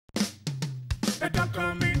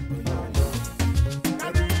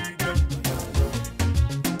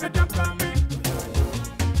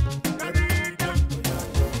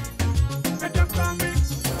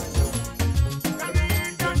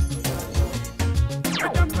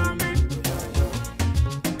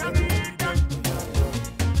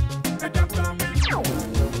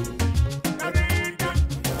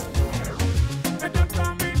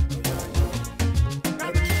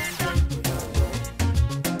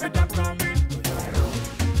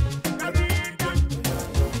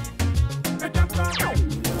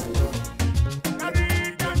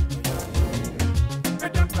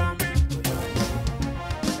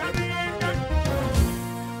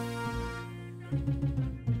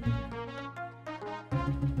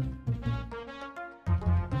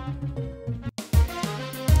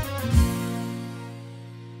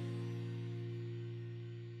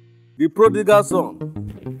The prodigal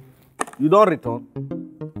son. You don't return?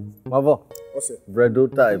 Mavo. What's it? Bredo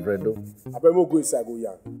tie, bredo. I better go inside, go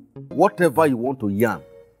yarn. Whatever you want to yarn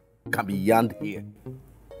can be yarned here.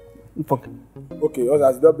 Fuck. Okay,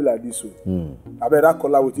 as it don't be like this way. I bet that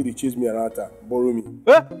collar will they chase me around her. Borrow me.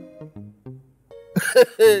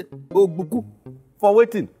 Oh, Buku. For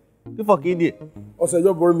waiting. You fucking here. Also,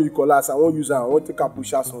 just borrow me the collar. I won't use her. I want to take a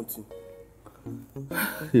butcher something.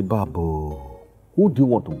 Hey, Babo. Who do you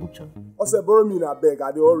want to butcher? Also, borrow me in a bag.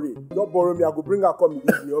 I dey hurry. Just borrow me. I go bring her come and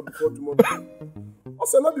leave me up before tomorrow.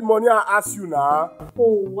 Also, not the money I ask you now.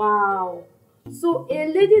 Oh, wow. So, a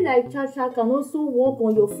lady like Chacha can also work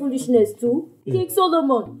on your foolishness too? Yeah. King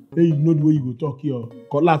Solomon. Hey, you know the way you go talk here.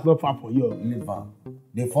 Cutlass not far for you. Liver.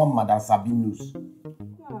 They form Madam Sabinus.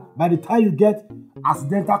 By the time you get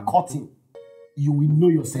accidental cutting, you will know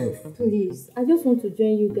yourself. Please, I just want to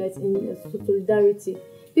join you guys in solidarity.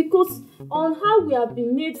 Because on how we have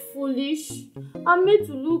been made foolish and made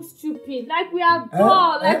to look stupid, like we are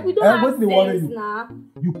dull, like we don't have sense now.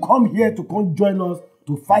 You come here to come join us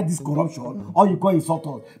to fight this corruption, or you come insult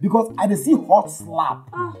us. Because I see hot slap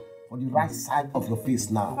on the right side of your face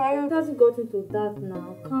now. Fire hasn't got into that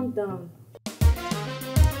now. Calm down.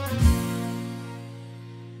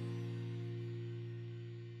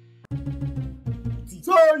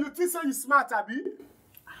 So you think say you smart, Abi?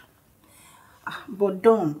 But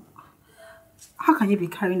Don, how can you be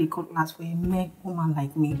carrying a cutlass for a mere woman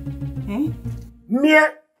like me? Eh?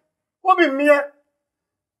 Mere? What be mere?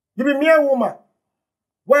 You be mere woman.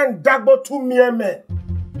 When Dagbo two mere men.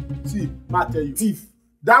 See, I tell you, thief,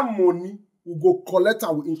 that money will go collect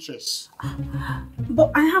our interest.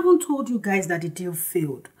 But I haven't told you guys that the deal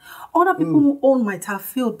failed. Other people who own might have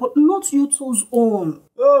failed, but not you two's own.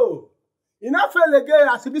 Oh. You not fail again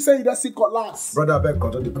as if you say you don't see cutlass. Brother, I beg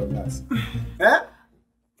control the cutlass. Eh?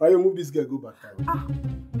 Try to move this girl, go back.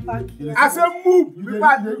 Back. I said move. You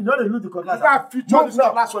know they lose the cutlass. You got feature this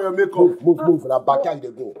cutlass for your makeup. Move. Now back here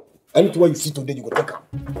you go. Anything you see today, you go take her.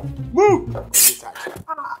 Move.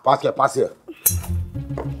 Pass here.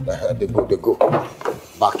 They go.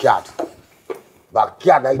 Backyard.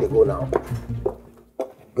 Backyard, now they go now.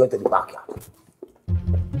 Go to the backyard.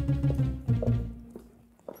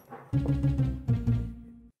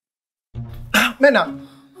 Mena,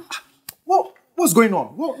 what's going on?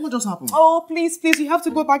 What just happened? Oh, please, you have to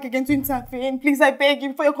go back again to intervene. Please, I beg you,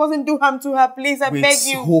 before your cousin do harm to her. Please, I beg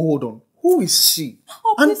you. Hold on. Who is she?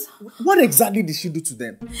 Oh, please. And what exactly did she do to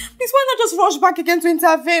them? Please, why not just rush back again to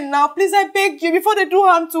intervene now? Please, I beg you, before they do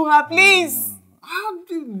harm to her, please.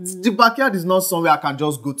 The backyard is not somewhere I can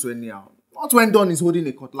just go to anyhow. Not when Don is holding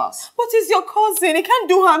a cutlass. But he's your cousin. He can't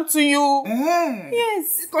do harm to you.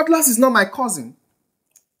 Yes. The cutlass is not my cousin.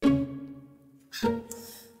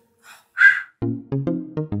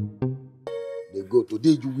 They go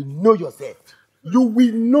today, you will know yourself. You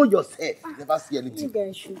will know yourself. You never see anything.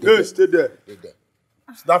 Hey, stay there.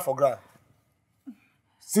 Sit down for ground.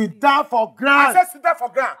 Sit down for ground. I said sit down for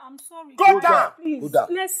ground. I'm sorry. Go down. Please, Go down.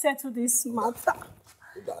 let's settle this matter.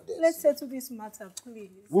 Let's settle this matter,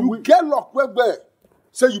 please. We get luck where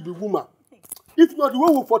say you be woman. If not, the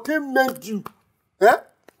way we for them mend you. Eh?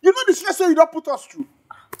 You know the stress you don't put us through.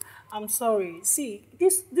 I'm sorry. See,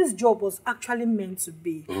 this job was actually meant to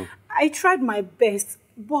be. I tried my best,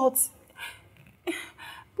 but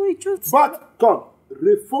it just... But, come,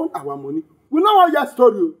 refund our money. We know how your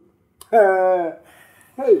story.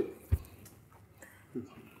 Hey.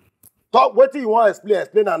 Talk, what do you want to explain?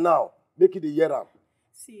 Explain her now. Make it a year out.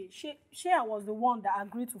 See, Shea was the one that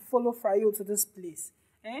agreed to follow Frayo to this place.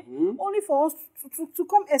 Only for us to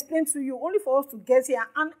come explain to you, only for us to get here,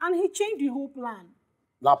 and he changed the whole plan.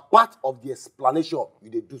 Now, part of the explanation,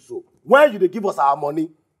 you did do so. When you dey give us our money?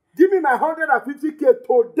 Give me my 150K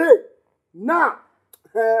today. Now.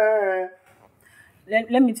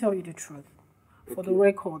 Let me tell you the truth. For the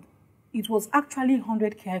record, it was actually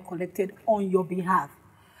 100K I collected on your behalf.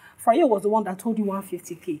 Frayo was the one that told you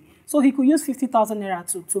 150K. So he could use 50,000 naira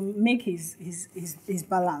to make his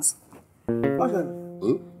balance. What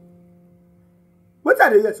are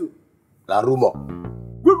they here to? Na rumor.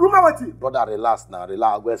 Good rumor what it? Brother, relax now.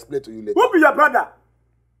 Relax. I'll go explain to you later. Who be your brother?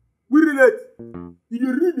 We relate.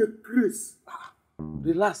 You read the Chris.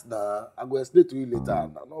 Relax now. I'll go explain to you later.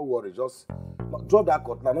 Now, don't worry. Just drop that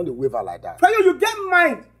cut now. Not the waiver like that. Frayo, you get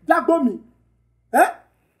mind. Dagbo me. Eh?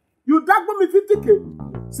 You dagbo me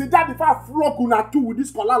 50K. Sit down before I flock una two with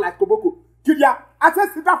this collar like Koboko. Kiria, I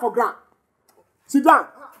said sit down for ground. Sit down.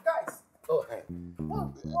 Guys. Oh, hey.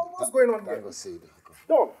 What's going on here? I'm going to say it.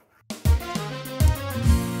 Don.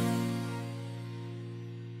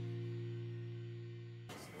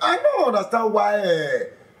 I don't understand why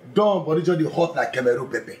Don body just dey hot like Cameroon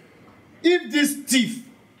pepper. If this thief,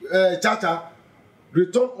 Chacha,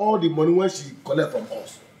 return all the money when she collect from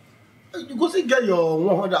us, you go see get your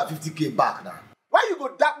 150K back now. Why you go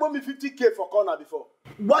dagbo me 50K for corner before?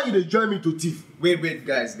 Why you dey join me to thief? Wait,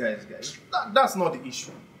 guys. That's not the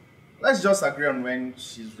issue. Let's just agree on when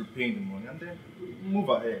she's repaying the money and then move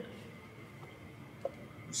ahead.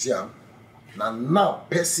 See, now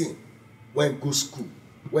person when go school,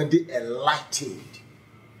 when they enlightened,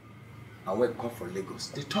 and when come from Lagos,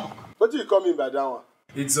 they talk. What do you call me by that one?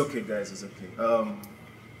 It's okay, guys. It's okay.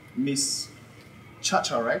 Miss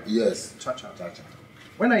Chacha, right? Yes. Chacha.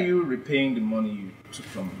 When are you repaying the money you took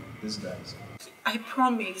from these guys? I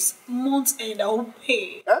promise, month end I will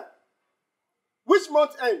pay. Eh? Which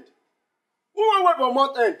month end? Who want wait for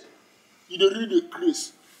month end? You dey read the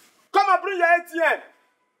Chris. Come and bring your ATM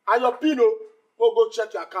and your PIN or go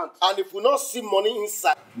check your account. And if we not see money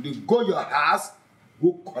inside, you go your house,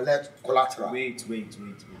 go collect collateral. Wait.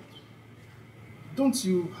 Don't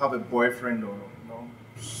you have a boyfriend or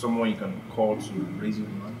someone you can call to raise your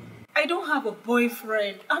money? I don't have a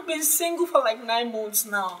boyfriend. I've been single for like 9 months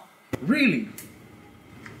now. Really?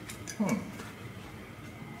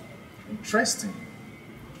 Interesting.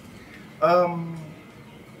 Can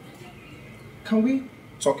we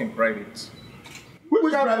talk in private?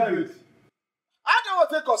 Which private? I don't want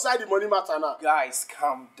to take aside the money matter now. Guys,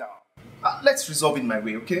 calm down. Let's resolve it my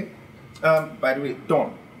way, okay? By the way,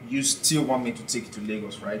 Don, you still want me to take you to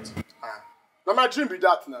Lagos, right? Now my dream be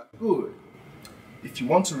that now. Good. If you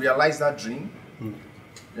want to realize that dream,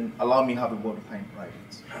 then allow me have a word with her in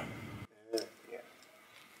private.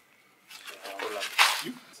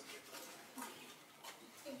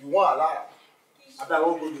 You want a lot? I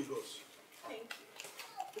won't go to Lagos.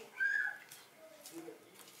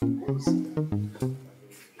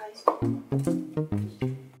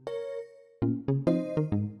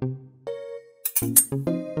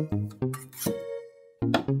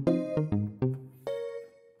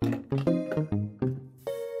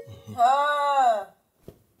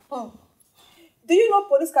 Do you know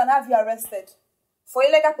police can have you arrested for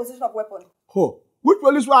illegal possession of weapon? Oh, which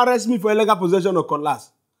police will arrest me for illegal possession of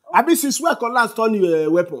cutlass? I be since where cutlass turn you a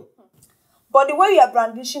weapon? But the way you are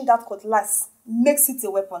brandishing that cutlass makes it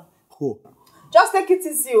a weapon. Oh. Just take it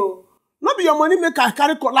easy, oh. Not be your money make I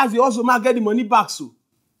carry cutlass, you also might get the money back, so.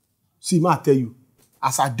 See, ma tell you,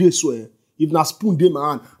 as I did swear, if na spoon dey my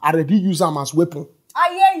hand, I already use them as weapon. I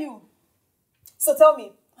hear you. So tell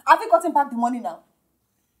me, have you gotten back the money now?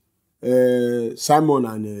 Simon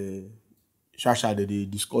and Shasha, they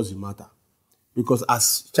discuss the matter. Because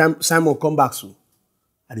as Simon come back, so,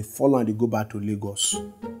 I dey follow and they go back to Lagos.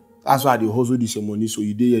 That's why they hustle this money, so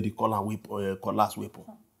you dey hear the cutlass weapon.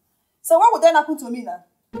 So what would then happen to me now?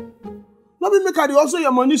 No be make I dey hustle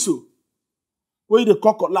your money, so. Where you dey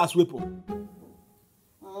call cutlass weapon?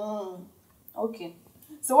 Okay.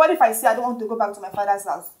 So what if I say I don't want to go back to my father's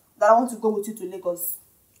house? That I want to go with you to Lagos?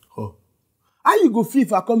 Oh. How you go feel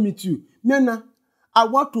if I come meet you? Nena, I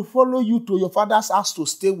want to follow you to your father's house to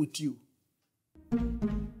stay with you.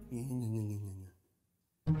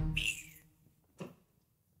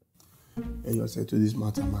 And you say to this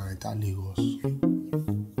matter, my entire Lagos.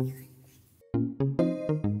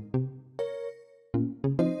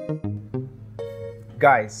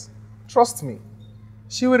 Guys, trust me.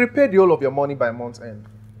 She will repay the whole of your money by month's end.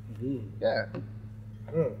 Yeah.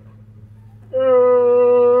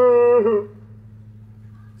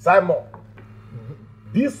 Simon,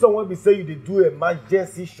 this one when we say you dey do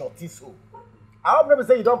emergency shorty so. I hope never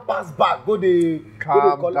say you don't pass back. Calm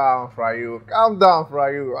down, Frayo. Calm down,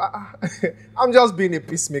 Frayo. I'm just being a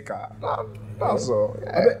peacemaker. That's all.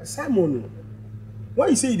 Yeah. Simon, why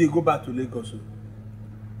you say you dey go back to Lagos?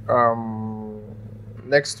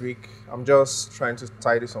 Next week, I'm just trying to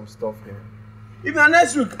tidy some stuff here. If na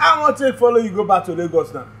next week, I want to follow you go back to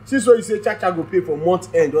Lagos now. Since what you say Chacha go pay for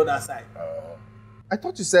month end other side. I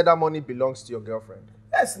thought you said that money belongs to your girlfriend.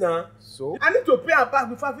 Yes, now. So? I need to pay her back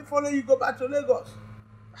before I follow you go back to Lagos.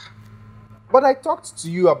 But I talked to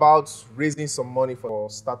you about raising some money for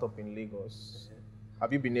startup in Lagos.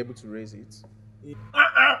 Have you been able to raise it?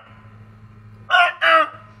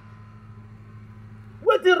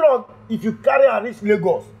 What's wrong if you carry and reach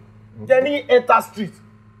Lagos? Then you enter street,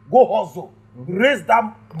 go hustle, raise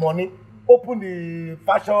that money, open the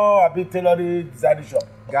fashion tailoring design shop.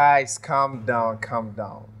 Guys, calm down, calm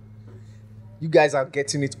down. You guys are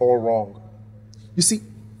getting it all wrong. You see,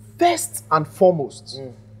 first and foremost,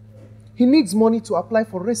 he needs money to apply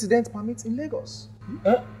for resident permit in Lagos.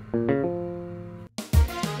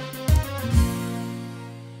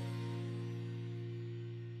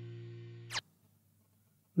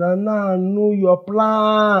 Nana, know your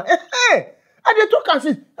plan. Hey, I dey talk and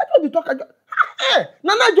see. I just talk.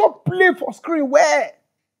 Nana just play for screen where.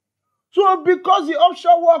 So because the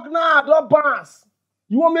offshore work now don't bounce,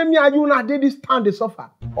 you want me and you now dey this town they suffer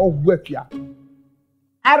or work here.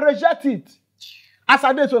 I reject it. As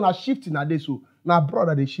I dey so na shifting na dey so na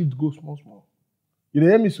brother they shift go small small. You dey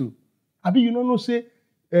hear me so? Abi you no say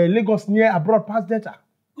Lagos near abroad pass data.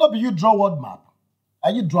 No be you draw word map.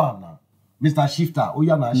 Are you draw now? Mr. Shifter, oh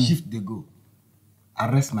yeah, now shift they go.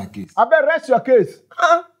 Arrest my case. I bet rest your case.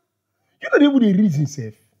 Huh? You know they would reason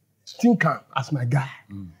safe. Think am as my guy.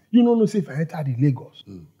 You know say if I enter the Lagos,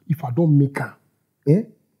 if I don't make am,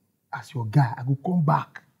 as your guy, I go come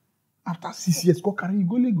back. After 6 years, go carry you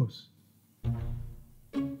go Lagos.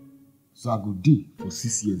 So I go dey for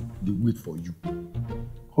 6 years, they wait for you.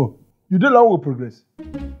 Oh, you don't long will progress.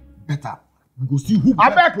 Better. We go see who I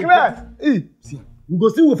bet clear. See, we go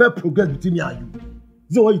see who will progress between me and you.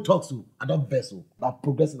 This is what you talk to. I don't vex so. Now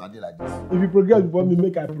progressing a day like this. If you progress before me,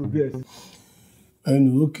 make I progress. I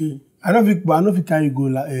know, okay. I don't think carry you go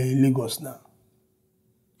Lagos now.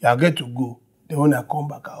 You get to go. Then when I come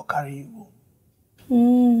back, I'll carry you go.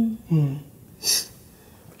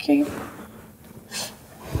 Okay.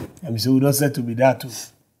 I'm so we don't set to be that too.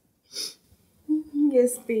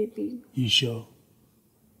 Yes, baby. You sure?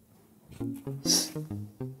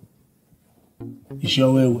 You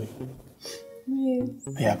sure where? Yes.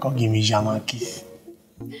 Yeah, come give me German kiss.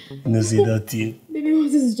 No say that you. Baby,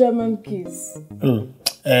 what is German kiss?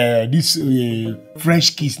 This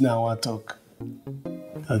French kiss now I want to talk.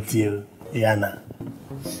 That's you, Yana.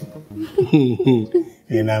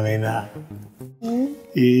 Mena.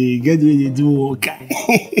 Get ready to do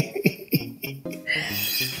okay.